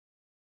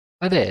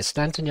Hi there,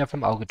 Stanton here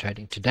from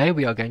Algotrading. Today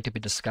we are going to be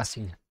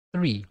discussing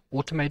 3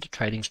 automated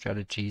trading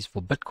strategies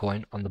for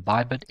Bitcoin on the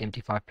BYBIT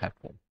MT5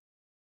 platform.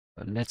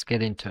 So let's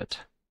get into it.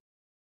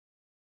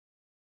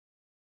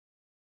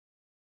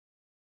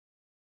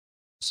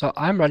 So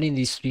I'm running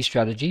these 3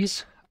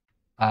 strategies.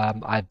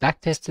 I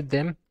backtested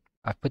them.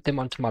 I put them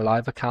onto my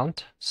live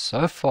account.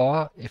 So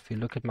far, if you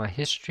look at my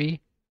history,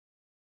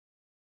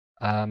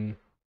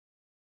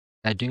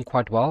 they're doing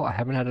quite well. I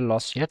haven't had a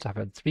loss yet. I've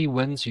had 3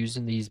 wins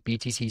using these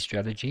BTC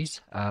strategies.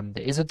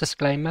 There is a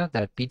disclaimer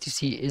that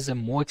BTC is a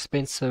more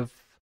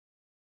expensive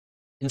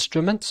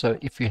instrument, so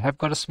if you have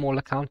got a small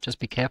account, just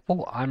be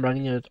careful. I'm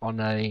running it on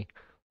I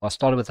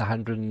started with a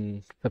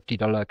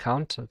 $150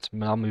 account. It's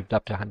now moved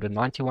up to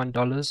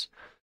 $191.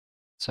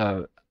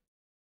 So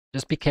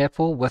just be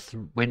careful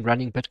when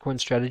running Bitcoin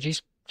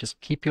strategies.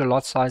 Just keep your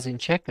lot size in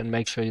check and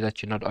make sure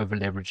that you're not over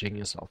leveraging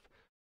yourself.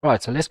 All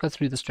right, so let's go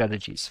through the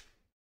strategies.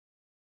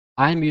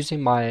 I'm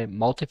using my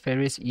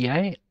multifarious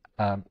EA.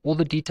 All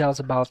the details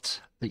about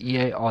the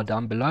EA are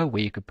down below,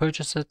 where you could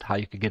purchase it, how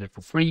you could get it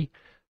for free,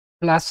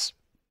 plus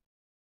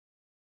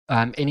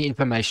any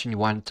information you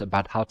want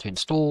about how to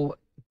install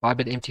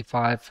BYBIT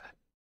MT5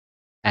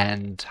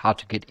 and how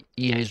to get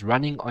EAs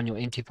running on your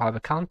MT5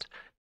 account.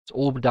 It's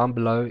all down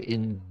below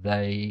in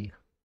the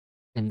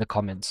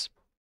comments.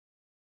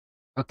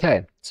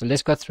 Okay, so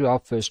let's go through our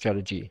first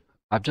strategy.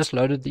 I've just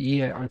loaded the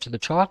EA onto the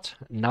chart.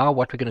 Now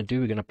what we're going to do,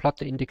 we're going to plot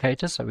the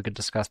indicators so we can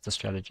discuss the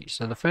strategy.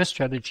 So the first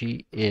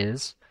strategy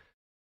is,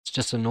 it's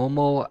just a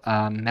normal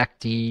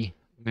MACD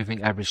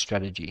moving average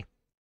strategy.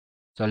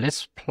 So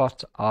let's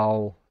plot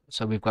our,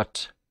 so we're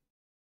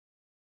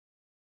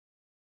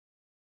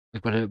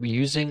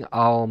using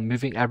our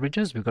moving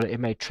averages. We've got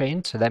an MA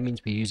trend, so that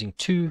means we're using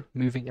 2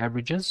 moving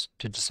averages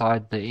to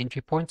decide the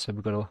entry point. So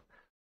we've got a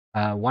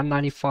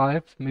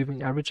 195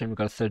 moving average and we've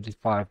got a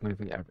 35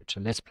 moving average.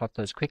 So let's plot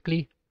those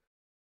quickly.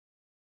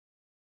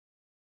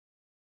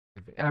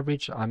 Moving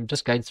average, I'm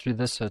just going through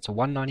this. So it's a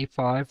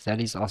 195. That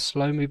is our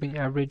slow moving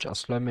average. Our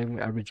slow moving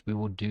average we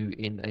will do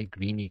in a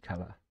greeny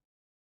color,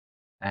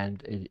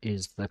 and it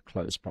is the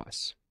close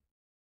price.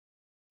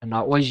 And I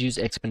always use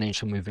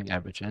exponential moving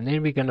average. And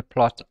then we're going to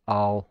plot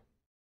our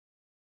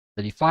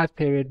 35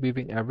 period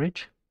moving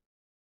average.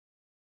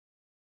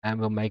 And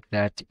we'll make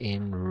that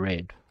in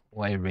red,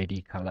 or a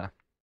reddy color.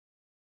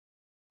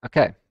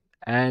 Okay,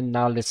 and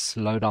now let's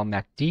load our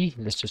MACD.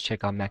 Let's just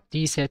check our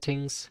MACD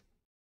settings.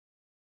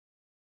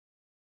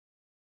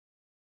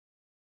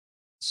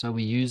 So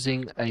we're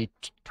using a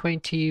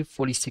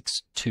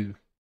 20-46-2,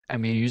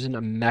 and we're using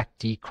a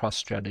MACD cross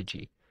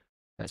strategy.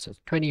 Okay, so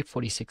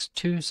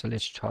 20-46-2, so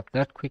let's chart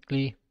that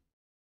quickly.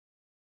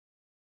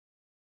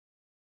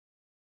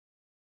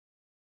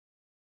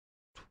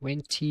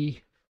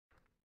 20-46-2.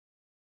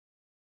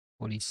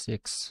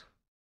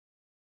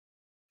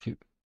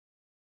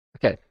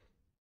 Okay,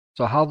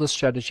 so how this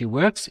strategy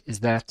works is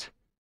that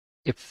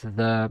if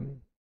the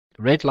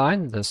red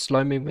line, the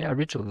slow moving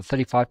average, or the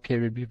 35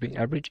 period moving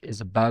average, is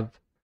above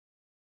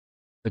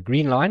the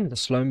green line, the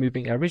slow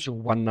moving average, or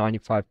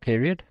 195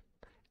 period,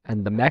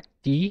 and the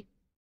MACD,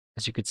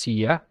 as you can see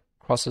here,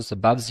 crosses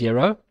above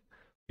 0,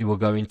 we will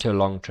go into a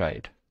long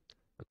trade.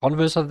 The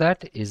converse of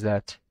that is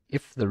that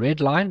if the red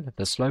line,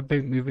 the slow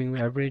moving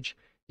average,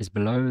 is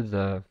below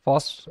the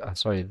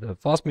the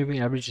fast moving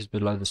average is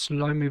below the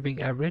slow moving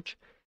average,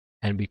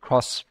 and we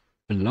cross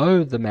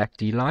below the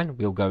MACD line,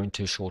 we'll go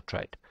into a short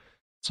trade.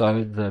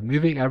 So the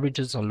moving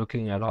averages are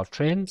looking at our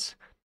trends,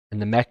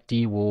 and the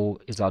MACD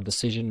is our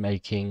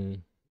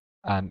decision-making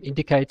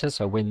indicator.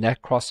 So when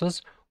that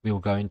crosses, we will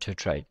go into a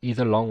trade,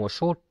 either long or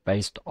short,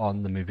 based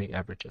on the moving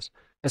averages.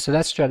 And so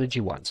that's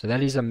strategy 1. So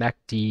that is a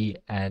MACD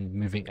and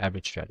moving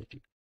average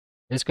strategy.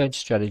 Let's go into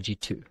strategy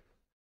 2.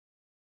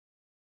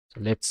 So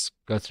let's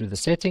go through the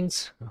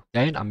settings.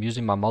 Again, I'm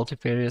using my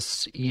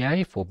multifarious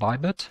EA for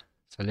BYBIT.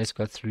 So let's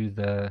go through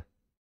the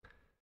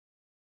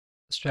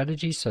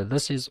strategy. So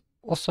this is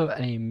also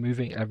a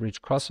moving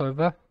average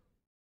crossover.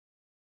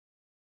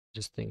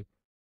 Just think.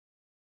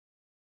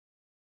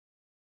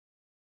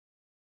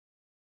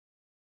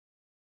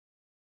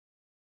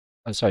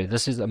 Oh, sorry,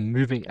 this is a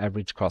moving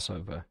average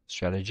crossover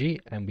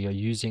strategy, and we are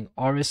using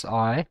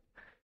RSI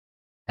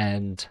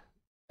and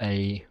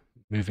a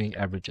moving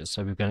averages.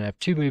 So we're going to have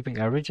 2 moving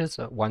averages,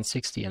 a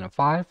 160 and a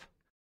 5.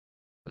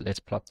 So let's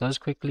plot those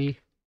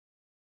quickly.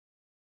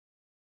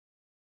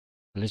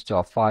 Let's do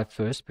our 5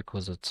 first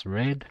because it's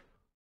red.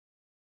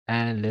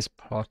 And let's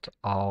plot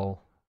our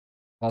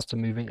faster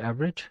moving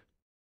average.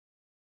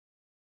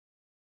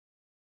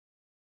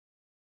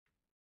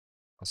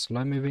 Our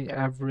slow moving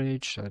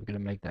average, so I'm going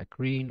to make that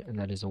green, and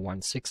that is a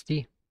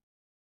 160.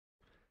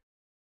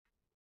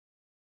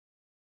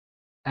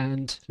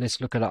 And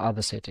let's look at our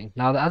other setting.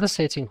 Now the other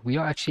setting, we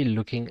are actually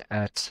looking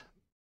at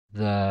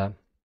the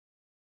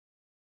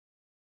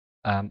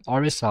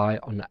RSI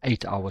on an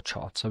 8-hour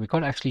chart. So we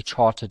can't actually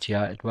chart it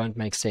here. It won't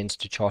make sense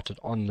to chart it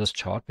on this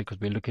chart because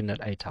we're looking at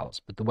 8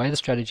 hours. But the way the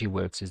strategy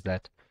works is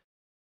that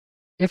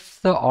if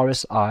the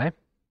RSI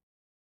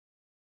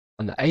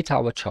on the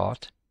 8-hour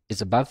chart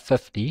is above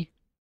 50,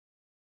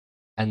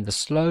 and the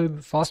slow,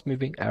 fast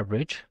moving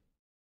average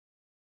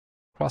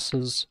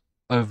crosses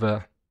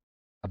over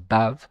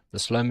above the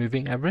slow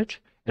moving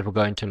average, it will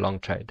go into long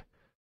trade.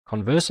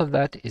 Converse of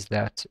that is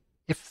that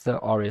if the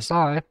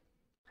RSI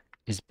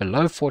is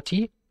below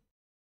 40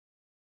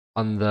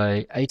 on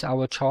the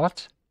 8-hour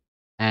chart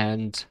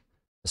and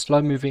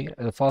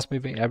the fast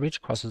moving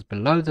average crosses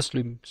below the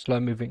slow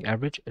moving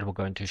average, it will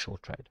go into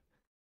short trade.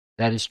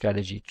 That is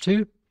strategy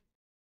 2.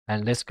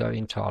 And let's go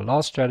into our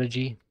last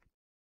strategy,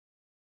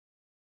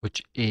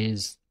 which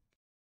is,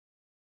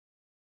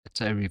 it's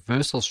a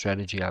reversal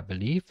strategy, I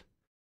believe.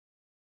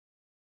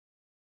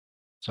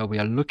 So we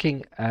are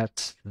looking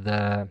at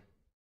the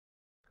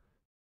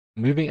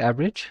moving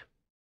average.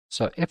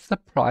 So if the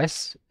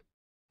price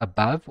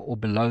above or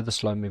below the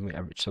slow moving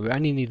average, so we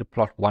only need to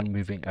plot one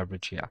moving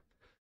average here.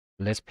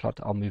 Let's plot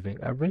our moving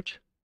average.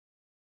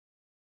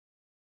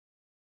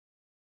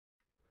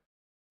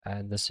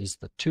 And this is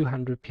the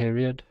 200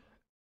 period,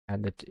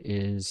 and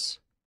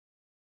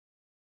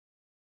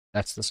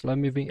that's the slow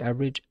moving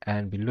average,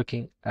 and we're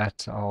looking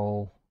at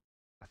I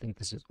think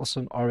this is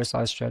also an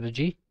RSI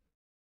strategy.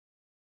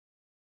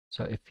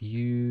 So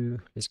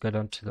let's go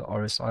down to the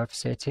RSI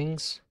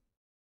settings.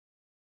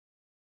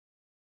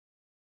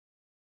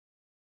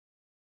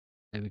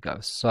 There we go.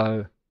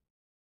 So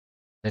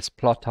let's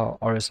plot our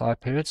RSI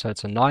period. So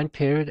it's a 9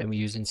 period, and we're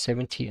using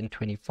 70 and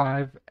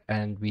 25,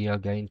 and we are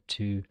going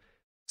to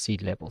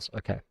seed levels.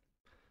 Okay.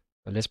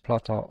 So let's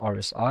plot our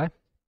RSI.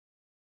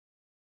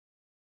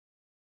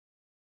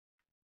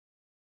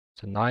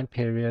 It's a 9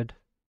 period,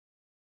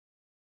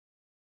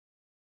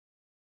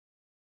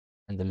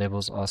 and the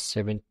levels are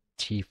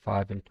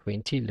 75 and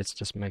 20. Let's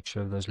just make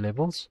sure of those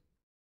levels.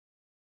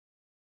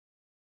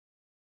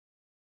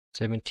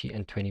 70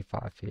 and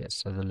 25, yes,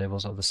 so the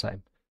levels are the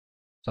same.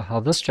 So how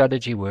this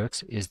strategy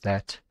works is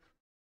that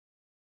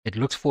it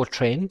looks for a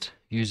trend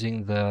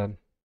using the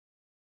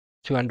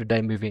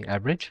 200-day moving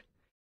average.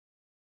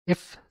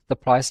 If the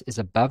price is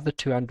above the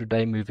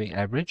 200-day moving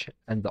average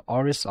and the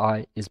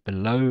RSI is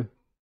below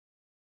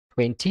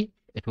 20,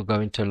 it will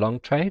go into long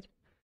trade.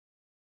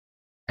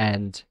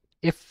 And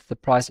if the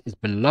price is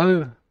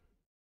below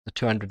the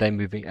 200-day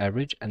moving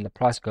average and the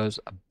price goes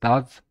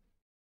above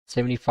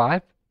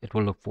 75, it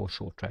will look for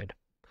short trade.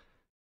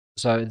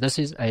 So this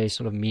is a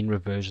sort of mean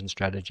reversion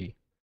strategy.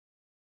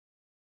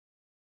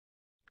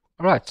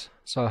 Alright,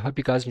 so I hope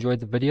you guys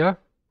enjoyed the video.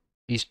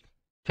 Please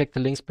check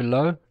the links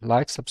below,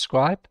 like,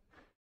 subscribe,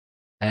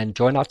 and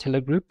join our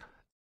Telegram group.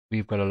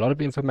 We've got a lot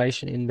of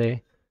information in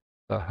there.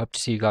 So I hope to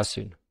see you guys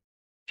soon.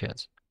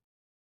 Cheers.